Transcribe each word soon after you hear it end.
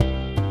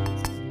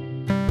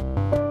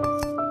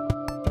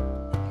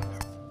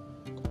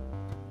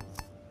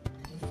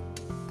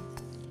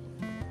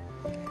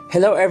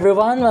Hello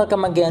everyone!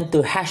 Welcome again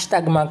to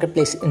Hashtag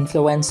Marketplace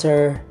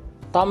Influencer.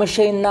 Tommy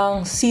Shane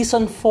ng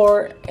Season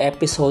 4,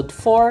 Episode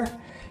 4.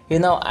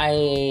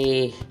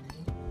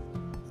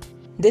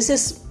 This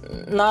is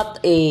not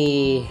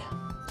a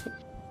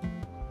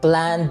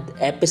planned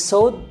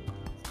episode,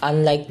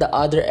 unlike the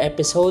other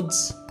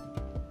episodes.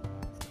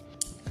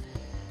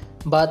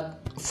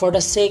 But for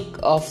the sake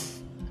of,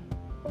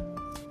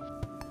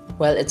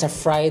 it's a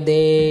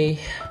Friday.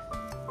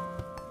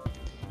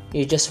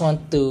 You just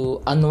want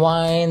to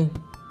unwind.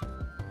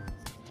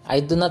 I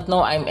do not know.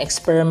 I'm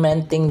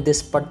experimenting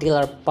this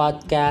particular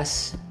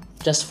podcast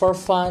just for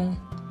fun.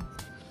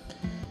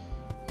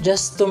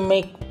 Just to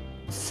make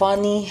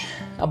funny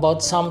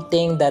about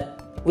something that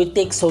we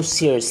take so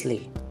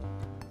seriously.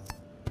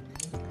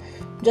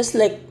 Just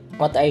like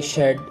what I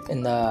shared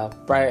in the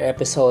prior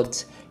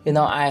episodes.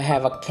 I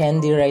have a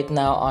candy right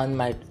now on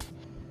my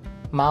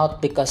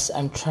mouth because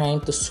I'm trying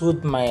to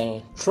soothe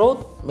my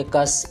throat,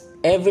 because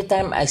every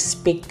time I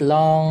speak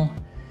long,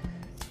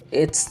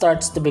 it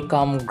starts to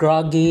become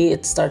groggy,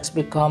 it starts to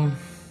become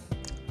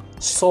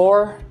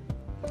sore.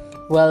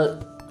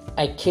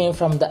 I came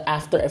from the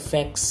after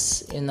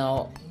effects.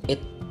 It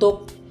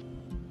took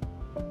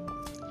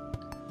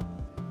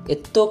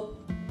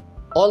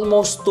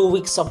almost 2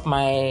 weeks of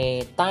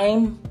my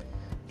time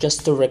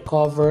just to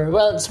recover.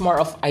 It's more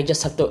of I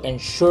just have to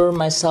ensure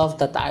myself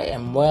that I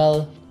am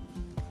well.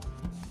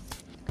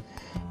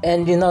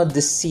 And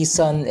this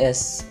season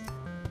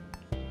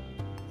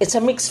it's a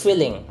mixed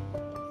feeling,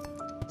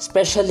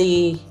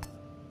 especially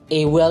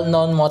a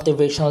well-known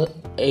motivational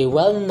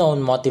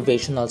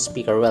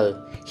speaker.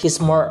 He's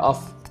more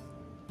of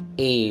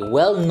a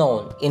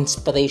well-known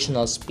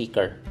inspirational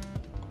speaker.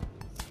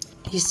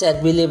 He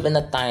said we live in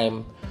a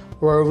time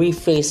where we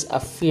face a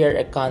fear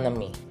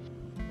economy.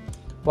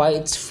 Why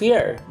it's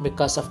fear?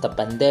 Because of the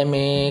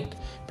pandemic,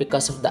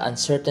 because of the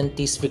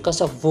uncertainties, because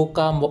of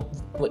VUCA,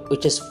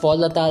 which is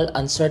volatile,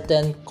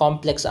 uncertain,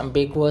 complex,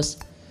 ambiguous.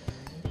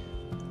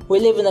 We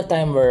live in a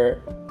time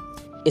where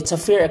it's a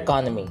fear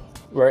economy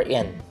we're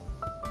in.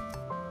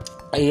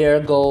 A year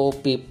ago,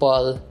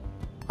 people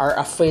are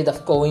afraid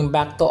of going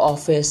back to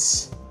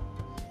office.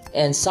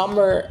 And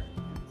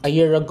a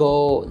year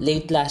ago,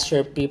 late last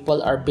year,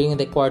 people are being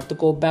required to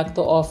go back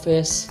to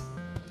office.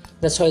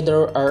 That's why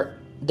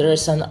there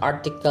is an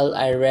article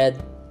I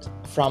read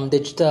from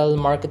Digital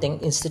Marketing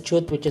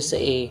Institute, which is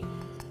a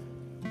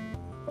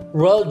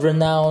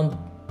world-renowned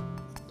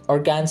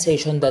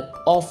organization that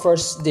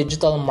offers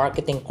digital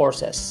marketing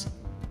courses.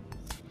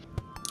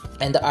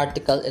 And the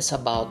article is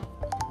about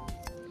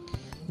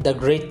the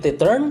Great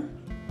Return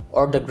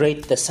or the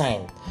Great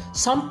Resign.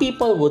 Some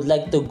people would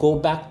like to go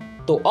back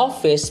to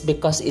office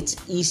because it's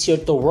easier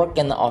to work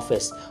in the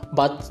office.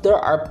 But there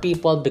are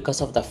people, because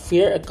of the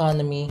fear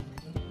economy,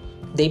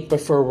 they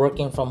prefer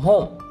working from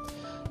home.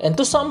 And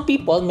to some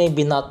people,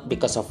 maybe not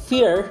because of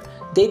fear,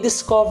 they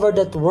discover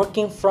that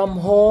working from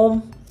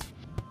home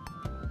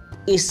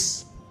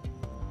is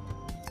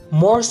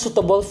more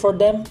suitable for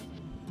them.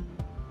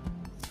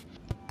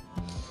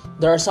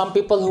 There are some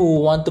people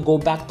who want to go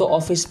back to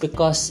office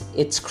because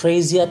it's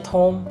crazy at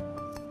home,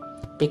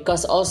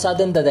 because all of a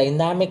sudden the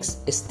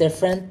dynamics is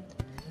different.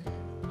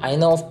 I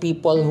know of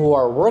people who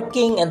are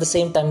working and at the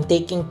same time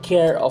taking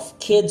care of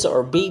kids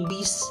or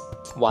babies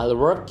while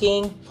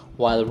working.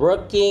 While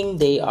working,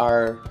 they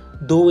are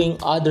doing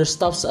other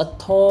stuffs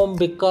at home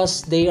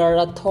because they are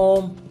at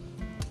home.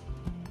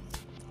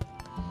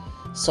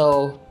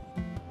 So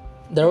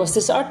there was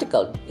this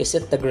article. Is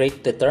it the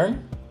Great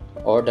Return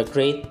or the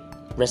Great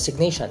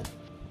Resignation?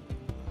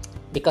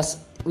 Because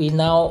we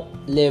now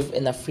live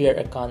in a fear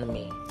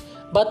economy.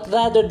 But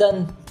rather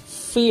than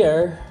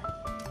fear,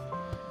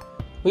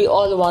 we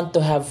all want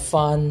to have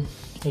fun.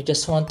 We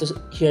just want to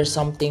hear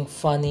something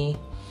funny.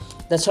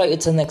 That's why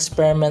it's an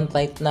experiment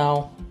right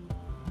now.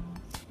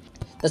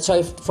 That's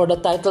why for the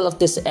title of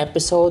this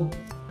episode,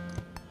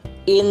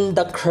 In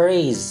the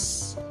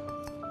Craze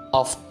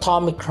of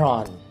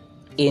Tomicron.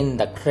 In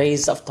the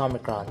craze of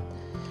Omicron.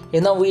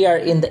 We are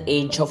in the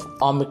age of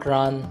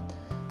Omicron,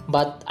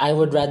 but I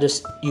would rather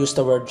use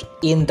the word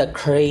in the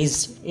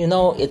craze.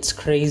 It's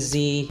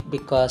crazy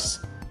because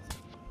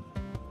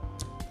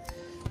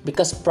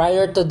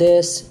prior to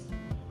this,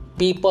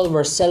 people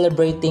were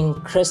celebrating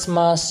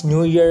Christmas,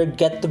 New Year,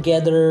 get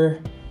together.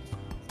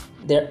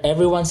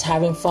 Everyone's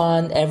having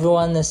fun.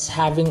 Everyone is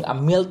having a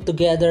meal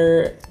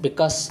together,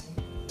 because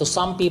to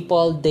some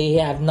people, they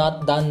have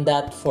not done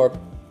that for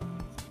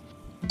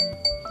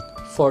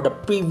the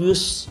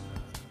previous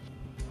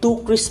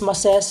 2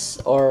 Christmases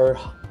or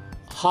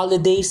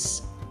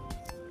holidays.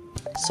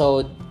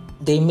 So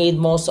they made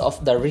most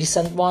of the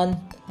recent one.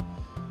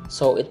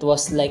 So it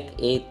was like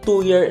a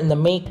 2 year in the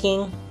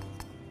making.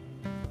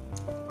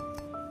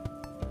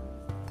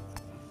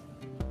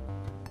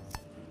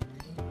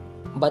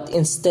 But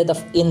instead of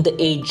in the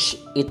age,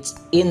 it's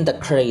in the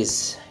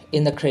craze.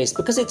 In the craze,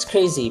 because it's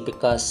crazy.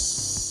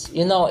 Because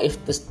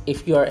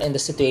if you are in the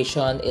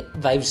situation, it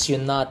drives you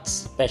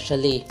nuts.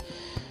 Especially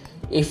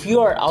if you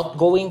are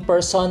outgoing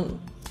person,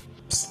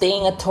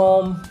 staying at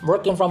home,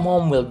 working from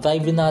home will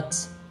drive you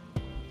nuts.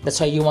 That's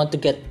why you want to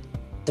get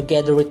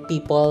together with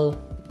people.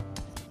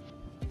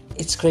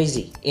 It's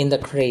crazy in the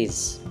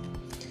craze.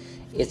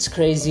 It's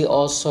crazy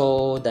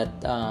also that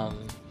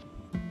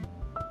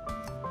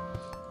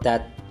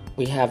that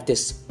we have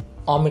this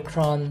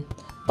Omicron,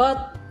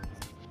 but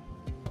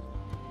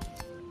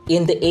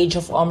in the age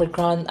of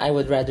Omicron, I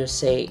would rather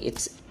say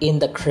it's in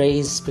the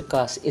craze,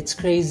 because it's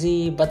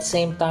crazy, but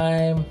same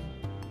time,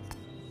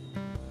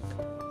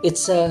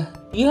 it's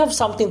you have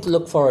something to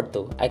look forward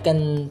to. I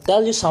can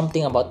tell you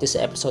something about this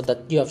episode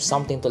that you have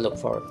something to look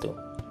forward to.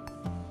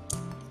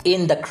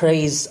 In the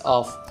craze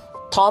of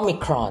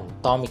Tomicron.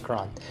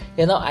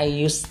 I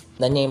use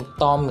the name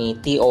Tommy,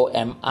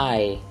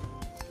 Tomi.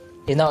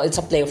 It's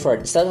a play of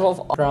words. Instead of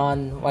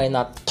Omicron, why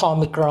not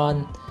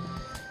Tomicron?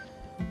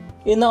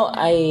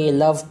 I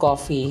love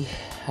coffee.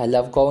 I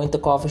love going to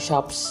coffee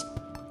shops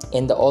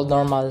in the old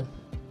normal.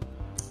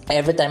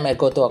 Every time I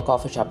go to a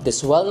coffee shop,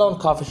 this well-known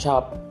coffee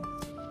shop,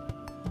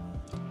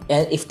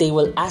 and if they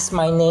will ask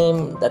my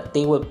name that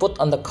they will put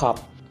on the cup,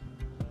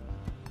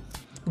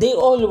 they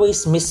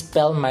always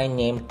misspell my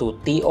name to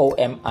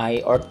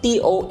Tomi or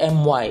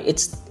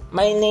Tomy.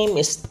 My name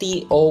is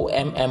Tommy.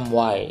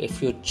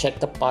 If you check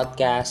the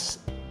podcast,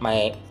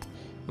 my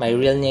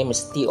real name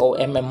is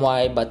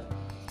Tommy, but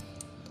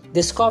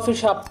this coffee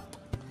shop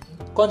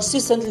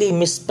consistently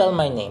misspell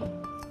my name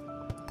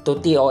to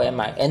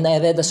Tomi. And I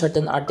read a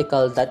certain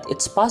article that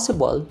it's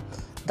possible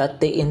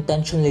that they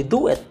intentionally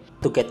do it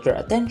to get your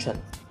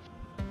attention.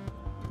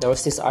 There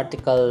was this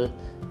article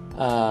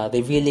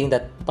revealing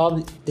that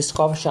probably this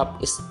coffee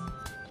shop is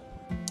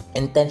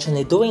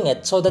intentionally doing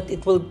it so that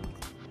it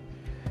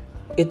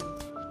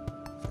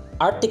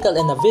article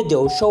and a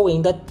video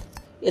showing that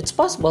it's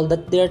possible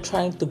that they're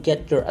trying to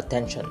get your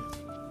attention.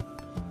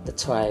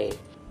 That's why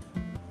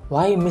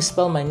you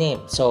misspell my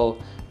name? So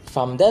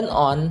from then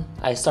on,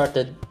 I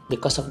started,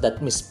 because of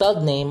that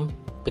misspelled name,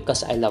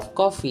 because I love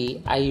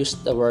coffee, I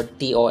used the word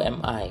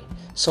Tomi.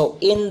 So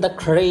in the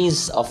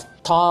craze of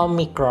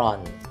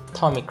Tomicron.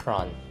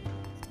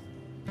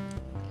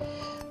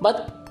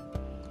 But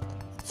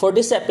for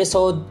this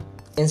episode,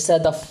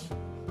 instead of,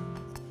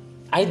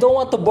 I don't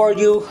want to bore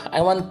you.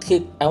 I want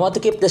to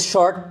keep this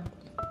short.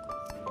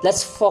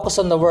 Let's focus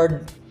on the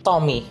word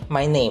Tommy,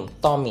 my name,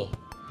 Tommy.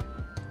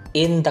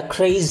 In the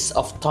craze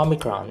of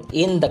Tomicron,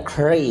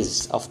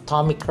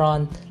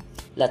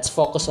 let's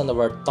focus on the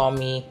word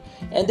Tommy.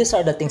 And these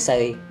are the things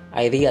I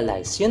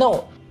realized.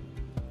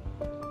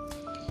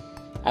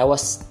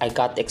 I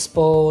got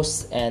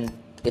exposed, and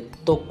it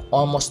took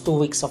almost 2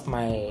 weeks of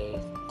my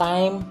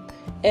time.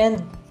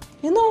 And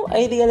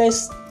I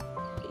realized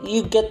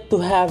you get to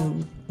have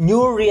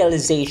new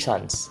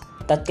realizations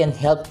that can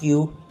help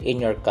you in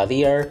your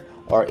career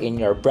or in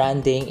your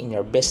branding, in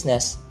your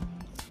business.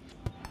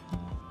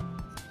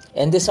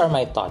 And these are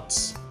my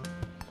thoughts.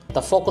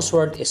 The focus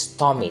word is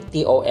Tommy,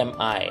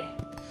 Tomi.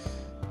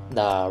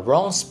 The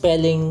wrong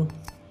spelling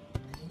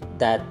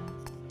that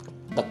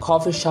the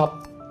coffee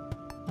shop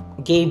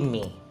gave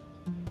me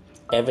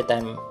every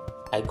time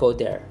I go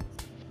there.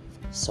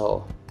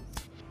 So,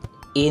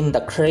 in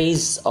the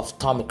craze of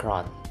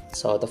Tomicron.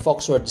 So, the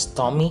focus word is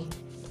Tommy.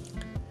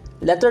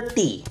 Letter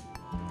T,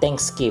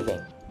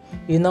 Thanksgiving.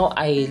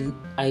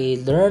 I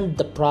learned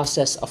the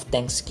process of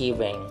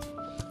Thanksgiving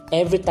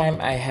every time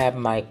I have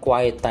my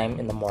quiet time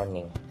in the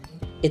morning.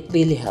 It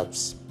really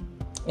helps.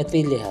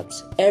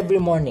 Every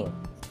morning,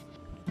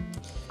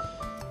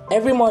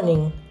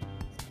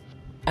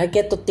 I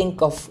get to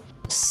think of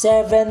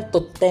 7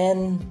 to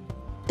 10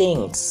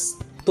 things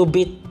to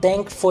be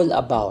thankful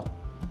about.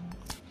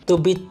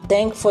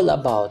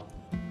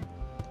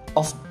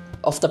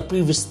 Of the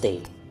previous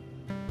day.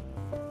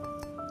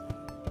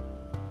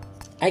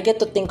 I get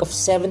to think of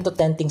 7 to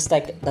 10 things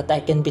that I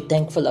can be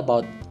thankful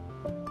about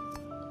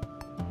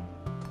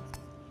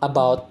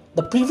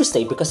the previous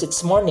day, because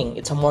it's morning.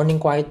 It's a morning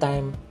quiet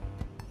time.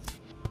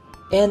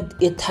 And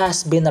it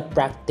has been a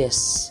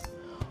practice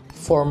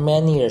for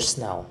many years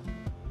now.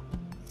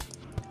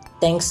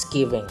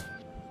 Thanksgiving.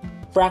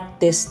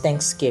 Practice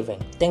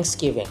Thanksgiving.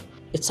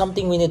 It's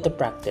something we need to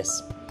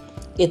practice.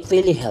 It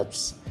really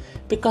helps,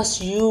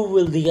 because you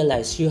will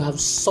realize you have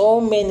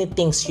so many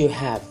things you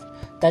have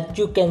that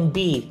you can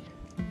be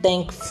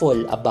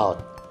thankful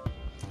about.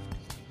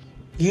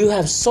 You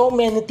have so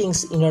many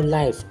things in your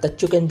life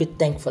that you can be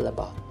thankful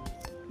about.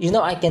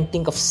 I can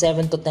think of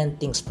 7 to 10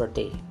 things per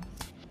day.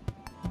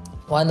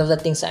 One of the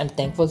things I'm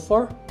thankful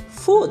for,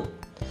 food.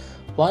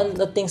 One of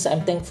the things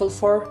I'm thankful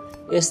for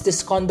is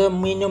this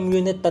condominium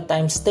unit that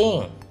I'm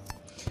staying.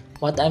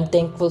 What I'm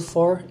thankful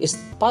for is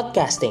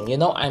podcasting.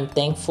 I'm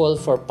thankful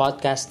for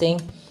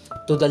podcasting.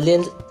 To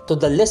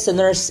the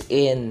listeners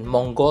in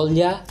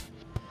Mongolia,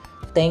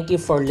 thank you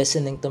for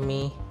listening to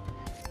me.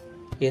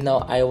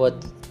 I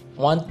would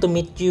want to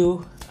meet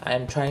you.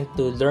 I'm trying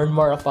to learn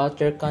more about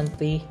your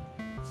country.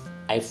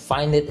 I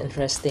find it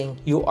interesting.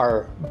 You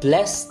are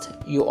blessed.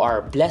 You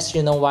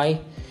know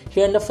why?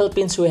 Here in the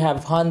Philippines, we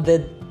have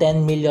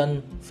 110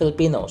 million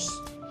Filipinos.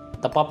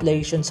 The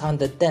population is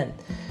 110.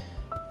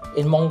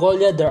 In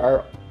Mongolia, there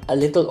are a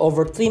little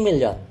over 3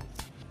 million.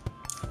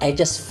 I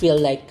feel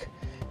like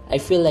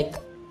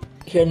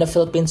here in the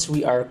Philippines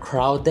we are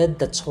crowded.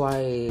 That's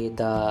why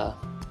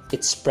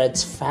it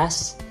spreads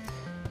fast.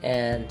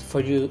 And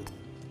for you,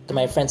 to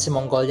my friends in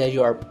Mongolia,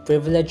 you are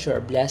privileged, you are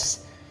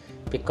blessed,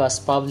 because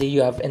probably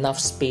you have enough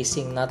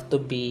spacing not to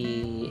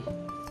be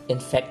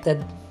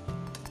infected.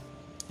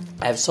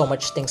 I have so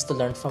much things to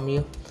learn from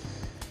you.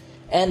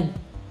 And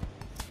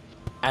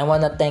I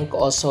want to thank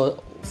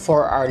also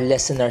for our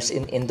listeners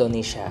in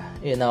Indonesia.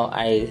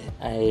 I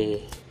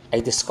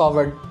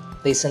discovered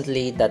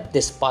recently that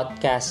this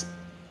podcast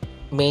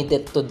made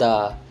it to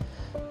the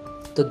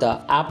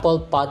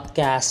Apple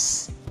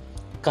Podcasts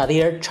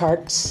career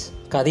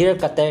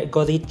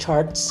category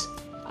charts,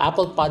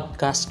 Apple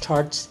Podcast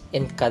charts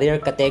in career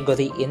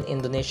category in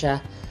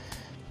Indonesia.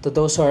 To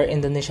those who are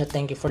in Indonesia,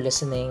 thank you for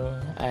listening.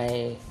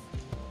 I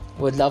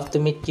would love to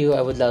meet you.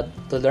 I would love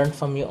to learn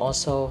from you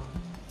also.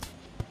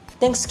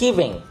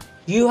 Thanksgiving.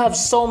 You have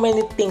so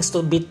many things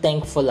to be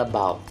thankful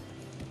about.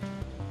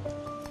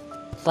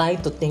 Try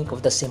to think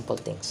of the simple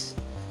things.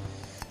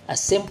 As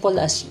simple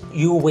as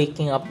you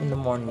waking up in the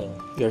morning,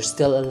 you're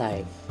still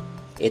alive.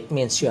 It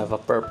means you have a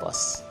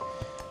purpose.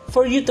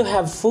 For you to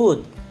have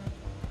food,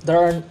 there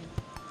are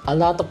a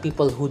lot of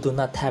people who do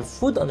not have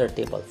food on their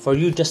table. For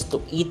you just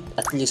to eat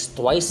at least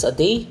twice a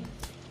day,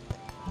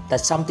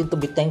 that's something to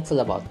be thankful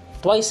about.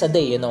 Twice a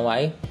day, you know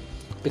why?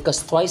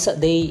 Because twice a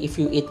day, if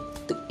you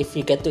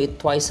get to eat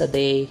twice a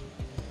day,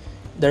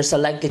 there's a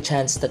likely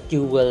chance that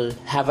you will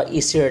have an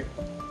easier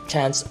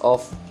chance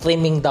of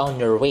trimming down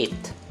your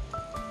weight.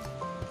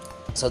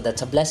 So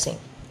that's a blessing.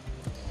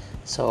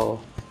 So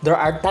there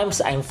are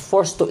times I'm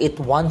forced to eat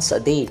once a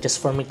day. Just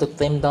for me to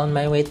trim down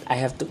my weight, I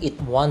have to eat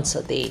once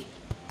a day,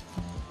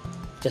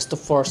 just to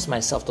force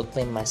myself to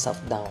trim myself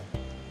down.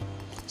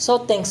 So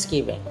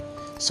Thanksgiving.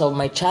 So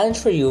my challenge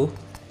for you,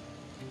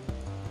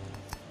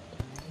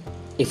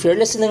 if you're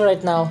listening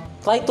right now,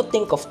 try to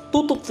think of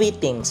 2 to 3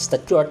 things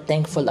that you are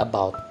thankful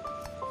about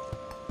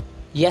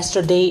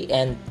yesterday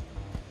and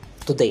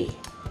today.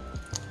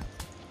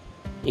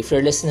 If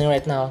you're listening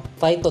right now,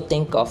 try to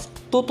think of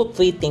 2 to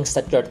 3 things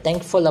that you're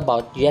thankful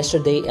about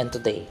yesterday and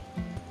today.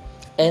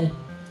 And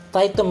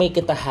try to make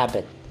it a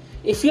habit.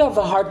 If you have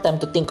a hard time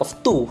to think of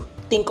 2,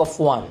 think of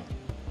 1.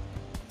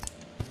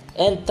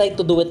 And try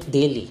to do it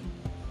daily.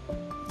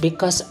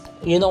 Because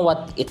you know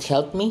what it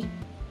helped me?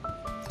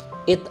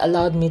 It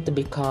allowed me to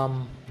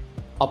become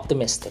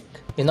optimistic.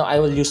 I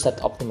will use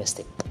that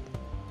optimistic.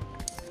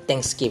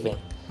 Thanksgiving.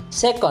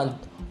 Second,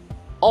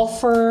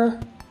 offer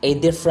a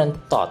different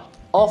thought.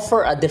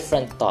 Offer a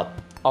different thought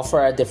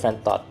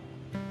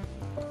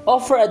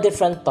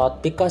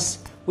because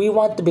we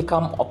want to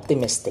become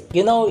optimistic.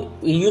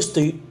 We used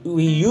to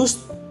use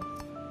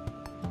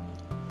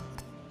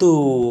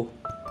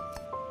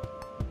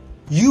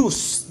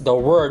the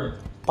word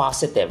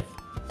positive.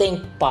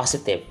 Think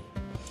positive.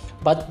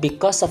 But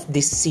because of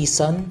this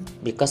season,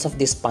 because of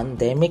this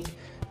pandemic,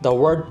 the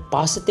word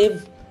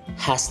positive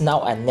has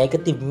now a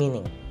negative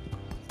meaning.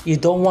 You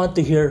don't want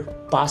to hear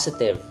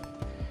positive.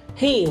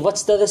 Hey,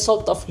 what's the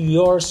result of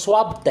your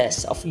swab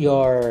test, of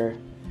your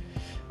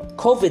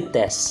COVID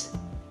test?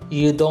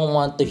 You don't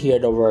want to hear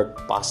the word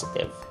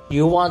positive.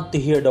 You want to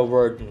hear the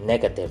word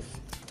negative.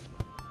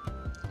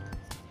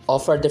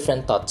 Offer a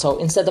different thought. So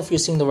instead of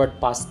using the word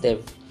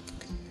positive,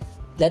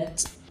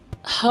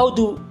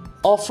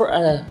 offer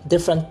a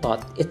different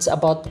thought. It's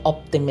about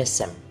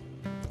optimism.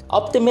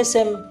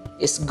 Optimism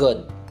is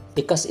good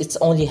because it's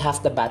only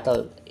half the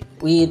battle.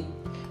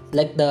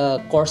 Like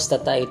the course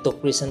that I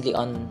took recently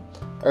on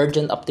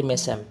urgent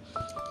optimism,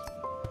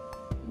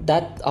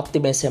 that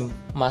optimism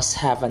must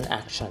have an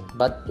action,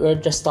 but we're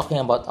just talking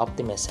about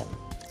optimism.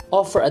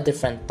 Offer a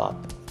different thought.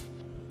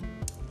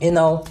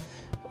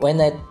 When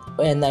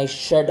I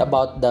shared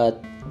about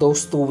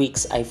those 2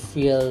 weeks, I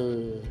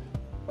feel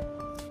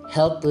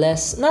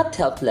not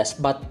helpless,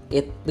 but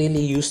it really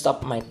used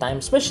up my time.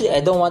 Especially,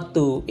 I don't want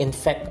to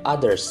infect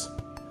others.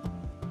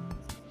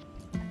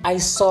 I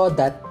saw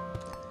that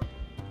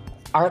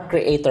our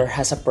Creator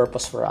has a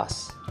purpose for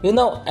us.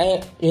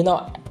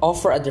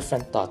 Offer a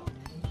different thought.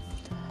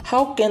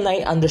 How can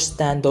I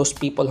understand those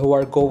people who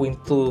are going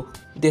through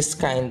this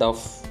kind of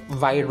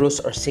virus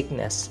or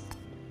sickness?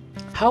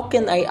 How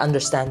can I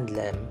understand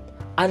them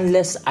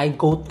unless I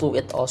go through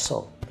it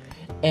also?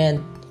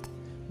 And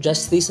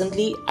just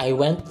recently, I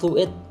went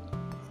through it.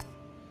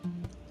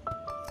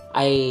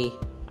 I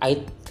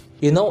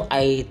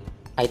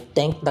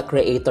thank the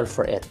Creator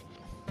for it.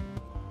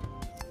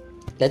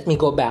 Let me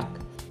go back.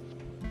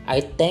 I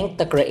thank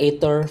the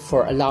Creator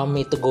for allowing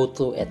me to go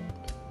through it.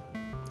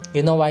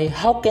 You know why?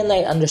 How can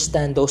I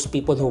understand those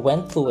people who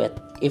went through it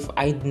if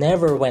I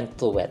never went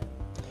through it?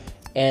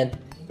 And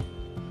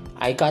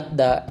I got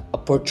the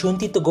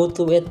opportunity to go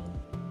through it.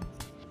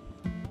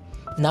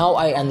 Now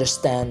I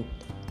understand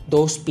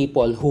those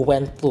people who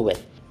went through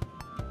it.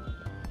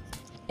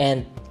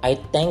 And I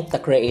thank the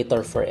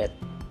Creator for it.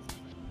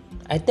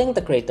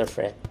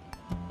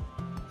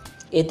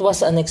 It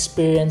was an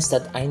experience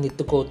that I need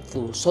to go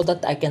through so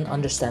that I can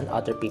understand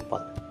other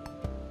people.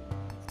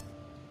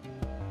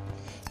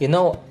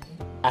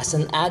 as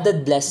an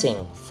added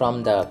blessing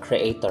from the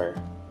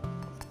Creator,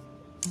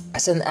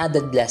 as an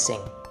added blessing,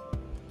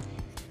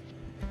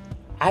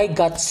 I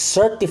got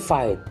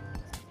certified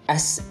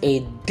as a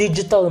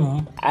digital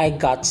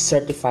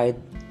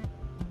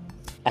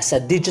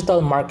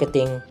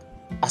marketing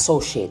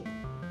associate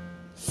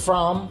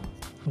from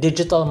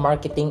Digital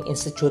Marketing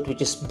Institute,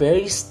 which is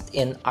based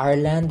in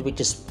Ireland, which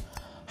is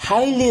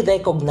highly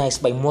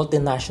recognized by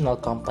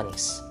multinational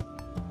companies.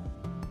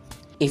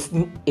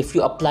 If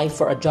you apply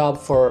for a job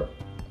for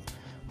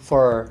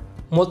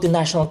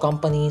multinational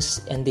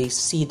companies and they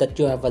see that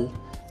you have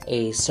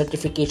a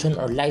certification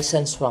or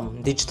license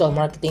from Digital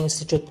Marketing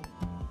Institute,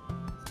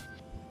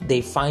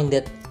 they find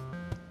it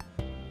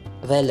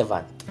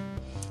relevant.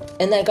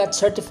 And I got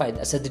certified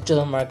as a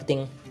digital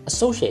marketing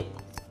associate.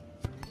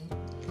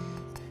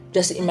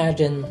 Just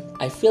imagine,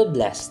 I feel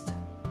blessed.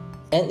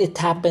 And it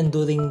happened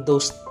during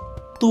those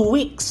 2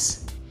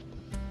 weeks.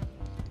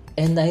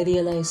 And I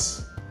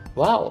realized,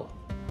 wow.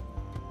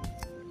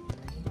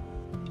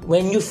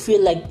 When you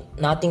feel like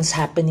nothing's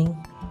happening,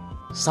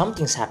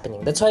 something's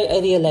happening. That's why I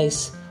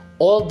realized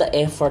all the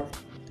effort.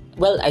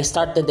 Well, I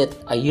started it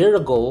a year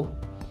ago.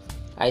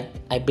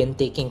 I've been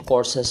taking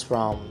courses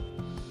through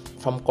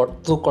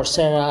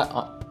Coursera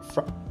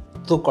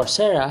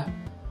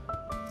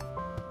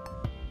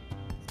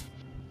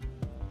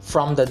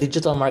from the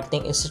Digital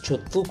Marketing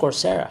Institute through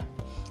Coursera,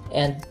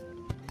 and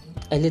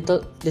a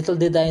little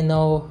did I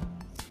know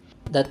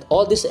that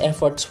all these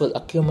efforts will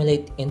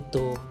accumulate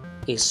into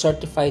a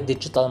certified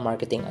digital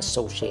marketing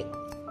associate.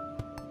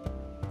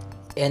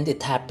 And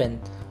it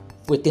happened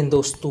within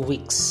those 2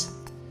 weeks.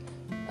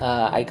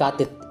 I got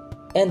it,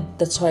 and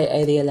that's why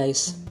I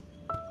realized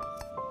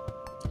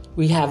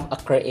we have a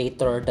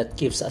Creator that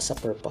gives us a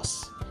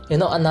purpose.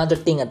 Another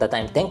thing that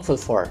I'm thankful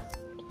for,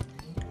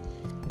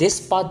 this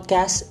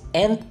podcast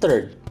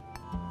entered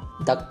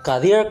the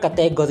career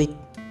category.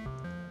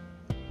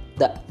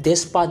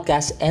 This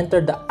podcast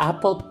entered the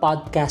Apple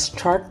Podcast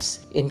charts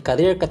in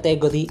career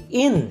category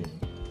in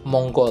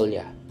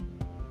Mongolia.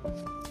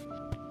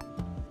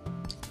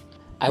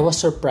 I was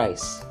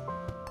surprised,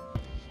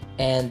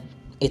 and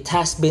it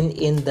has been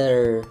in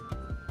the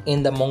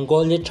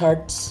Mongolia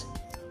charts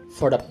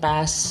for the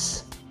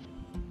past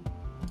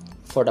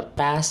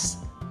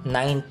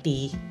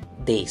 90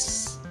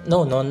 days.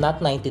 No,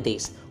 not 90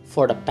 days.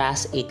 For the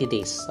past 80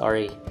 days.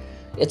 Sorry.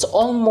 It's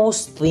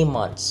almost 3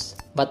 months,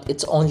 but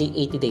it's only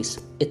 80 days.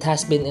 It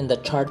has been in the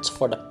charts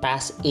for the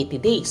past 80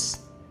 days.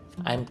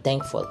 I'm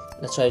thankful.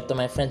 That's why to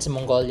my friends in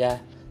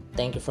Mongolia,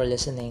 thank you for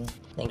listening.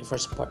 Thank you for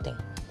supporting.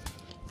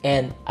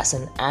 And as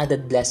an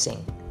added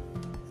blessing,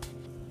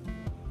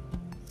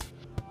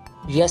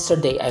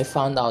 yesterday I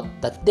found out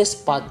that this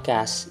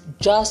podcast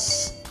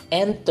just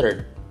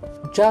entered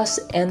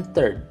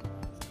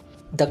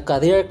the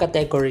career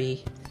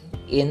category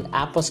in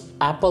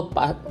Apple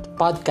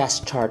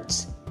Podcast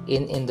charts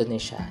in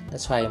Indonesia.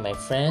 That's why my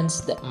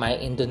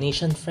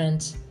Indonesian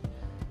friends,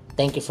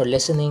 thank you for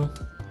listening.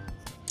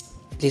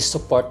 Please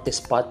support this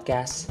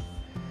podcast.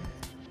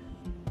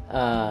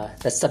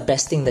 That's the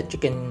best thing that you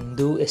can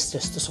do, is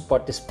just to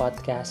support this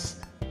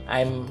podcast.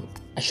 I'm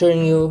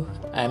assuring you,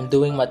 I'm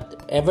doing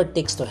whatever it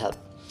takes to help.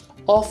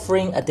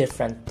 Offering a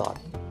different thought.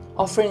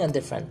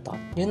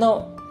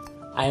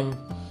 I'm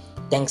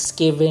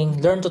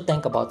Thanksgiving, learn to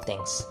think about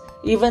things.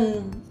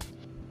 Even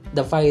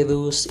the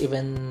virus,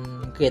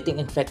 even getting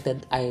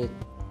infected, I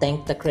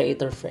thank the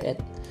Creator for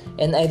it.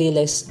 And I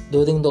realized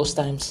during those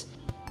times,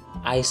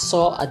 I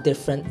saw a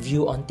different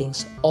view on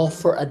things.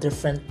 Offer a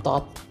different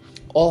thought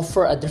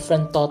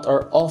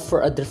or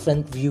offer a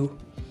different view.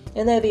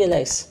 And I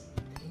realized,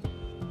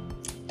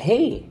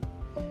 hey,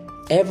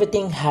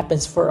 everything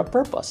happens for a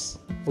purpose.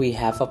 We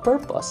have a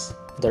purpose.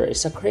 There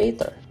is a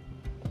Creator.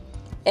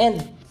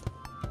 And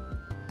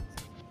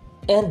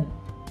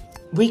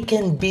we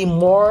can be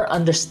more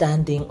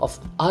understanding of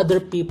other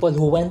people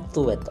who went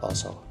through it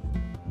also.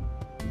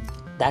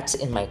 That's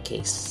in my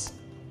case.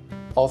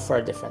 Offer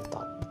a different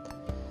thought.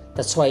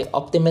 That's why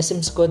optimism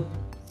is good,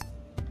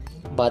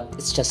 but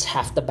it's just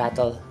half the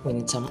battle. We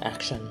need some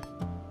action.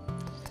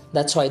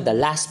 That's why the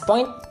last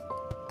point.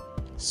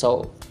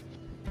 So,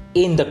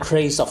 in the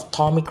craze of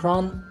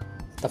Tomicron,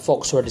 the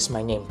focus word is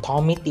my name,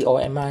 Tommy,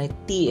 T-O-M-I.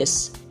 T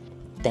is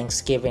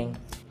Thanksgiving.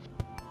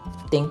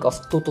 Think of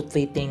 2 to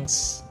 3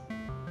 things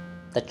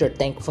that you're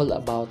thankful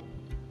about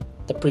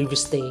the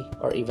previous day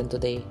or even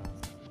today.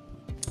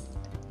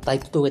 Try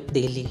to do it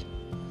daily,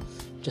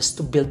 just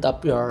to build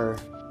up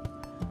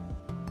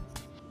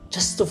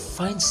just to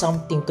find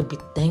something to be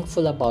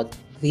thankful about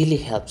really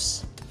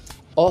helps.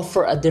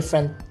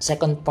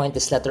 Second point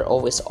is letter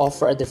O, is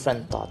offer a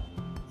different thought.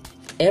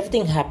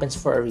 Everything happens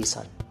for a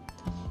reason.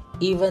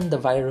 Even the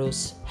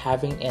virus,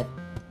 having it,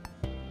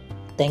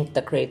 thank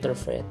the Creator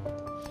for it,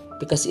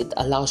 because it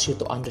allows you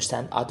to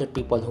understand other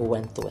people who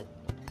went through it.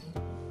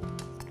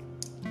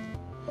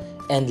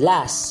 And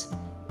last,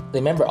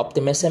 remember,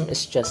 optimism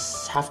is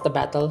just half the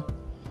battle.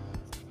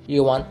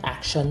 You want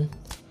action,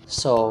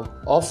 so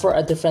offer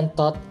a different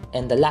thought.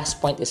 And the last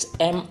point is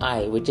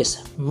MI, which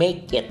is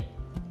make it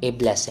a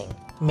blessing.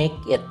 make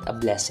it a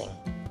blessing.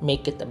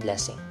 Make it a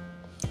blessing.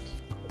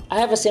 I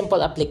have a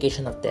simple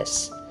application of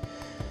this.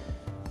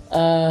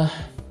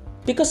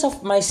 Because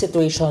of my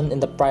situation in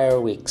the prior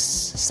weeks,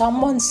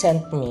 someone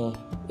sent me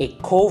a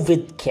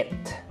COVID kit.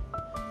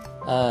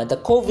 The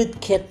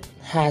COVID kit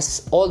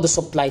has all the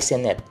supplies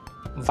in it.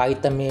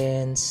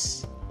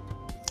 Vitamins,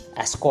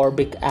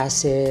 ascorbic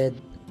acid,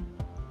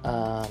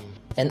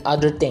 and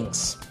other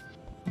things.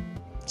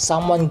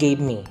 Someone gave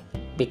me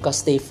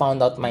because they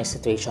found out my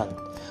situation.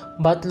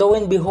 But lo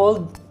and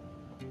behold,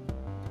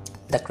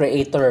 the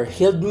Creator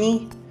healed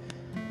me.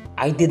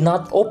 I did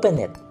not open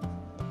it.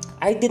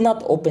 I did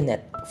not open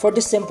it for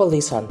the simple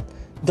reason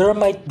there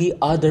might be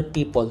other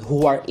people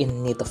who are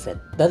in need of it.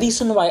 The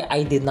reason why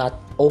I did not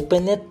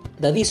open it,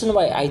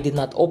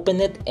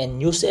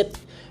 and use it,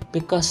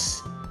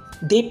 because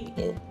deep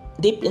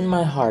in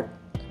my heart,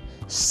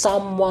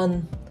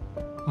 someone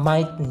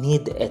might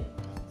need it.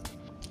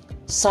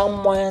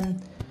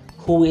 Someone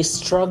who is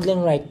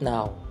struggling right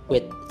now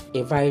with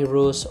a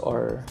virus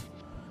or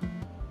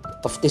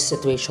of this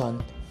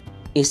situation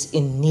is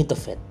in need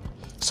of it.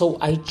 So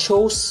I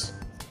chose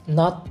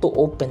not to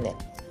open it.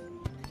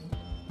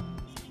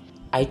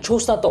 I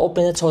chose not to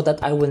open it so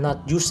that I will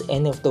not use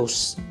any of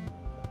those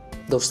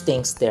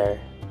things there,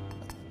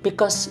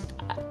 because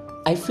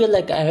I feel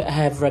like I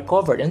have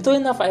recovered. And true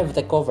enough, I have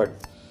recovered.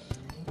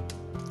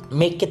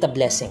 Make it a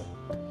blessing.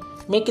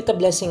 Make it a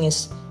blessing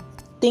is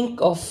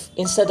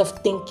instead of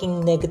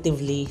thinking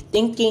negatively,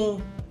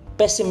 thinking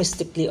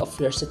pessimistically of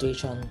your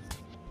situation,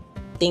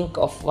 think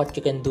of what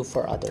you can do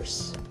for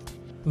others.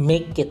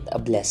 Make it a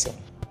blessing.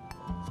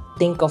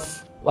 Think of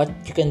what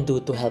you can do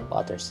to help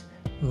others.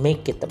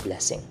 Make it a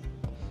blessing.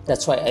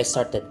 That's why I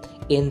started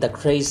in the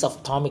craze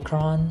of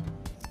Tommycron.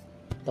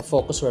 The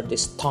focus word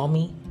is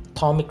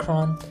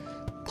Tommycron,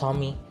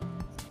 Tommy,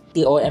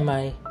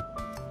 T-O-M-I,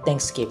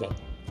 Thanksgiving.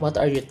 What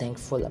are you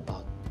thankful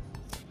about?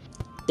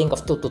 Think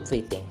of 2 to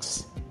 3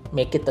 things.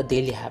 Make it a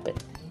daily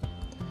habit.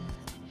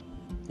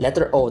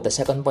 Letter O, the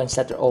second point is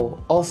letter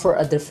O. Offer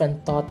a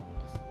different thought.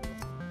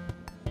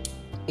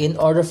 In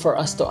order for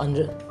us to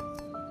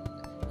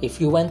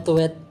if you went to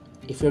it,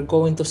 if you're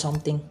going to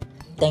something,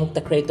 thank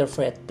the Creator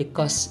for it,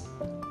 because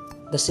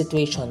the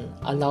situation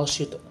allows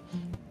you to,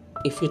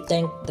 if you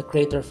thank the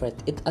Creator for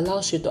it, it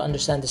allows you to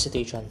understand the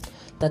situation.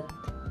 That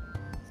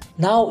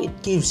now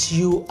it gives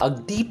you a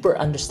deeper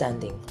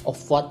understanding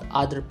of what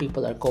other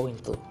people are going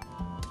through.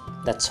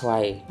 That's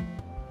why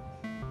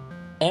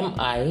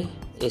MI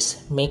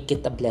is make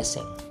it a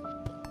blessing.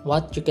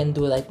 What you can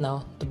do right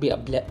now to be a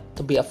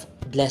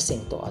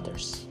blessing to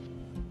others.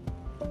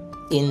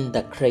 In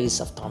the craze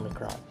of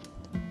Tommycron.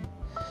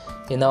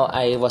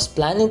 I was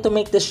planning to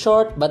make this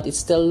short, but it's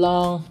still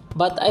long.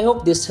 But I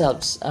hope this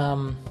helps.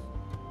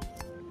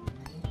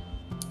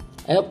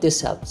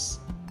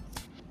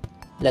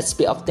 Let's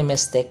be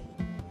optimistic.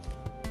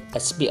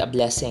 Let's be a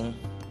blessing.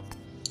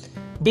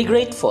 Be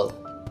grateful.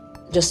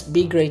 Just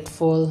be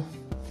grateful.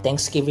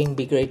 Thanksgiving,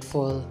 be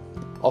grateful.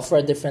 Offer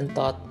a different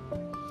thought.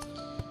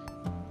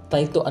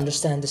 Try to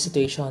understand the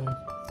situation.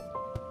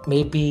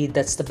 Maybe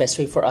that's the best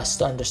way for us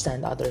to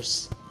understand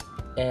others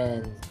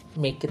and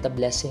make it a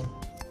blessing.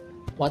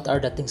 What are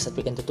the things that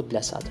we can do to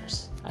bless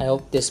others? I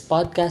hope this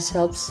podcast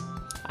helps.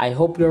 I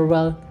hope you're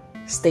well.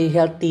 Stay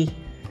healthy.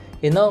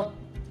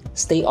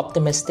 Stay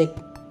optimistic.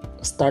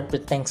 Start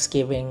with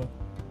Thanksgiving.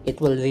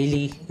 It will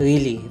really,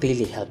 really,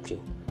 really help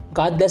you.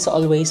 God bless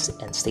always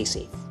and stay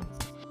safe.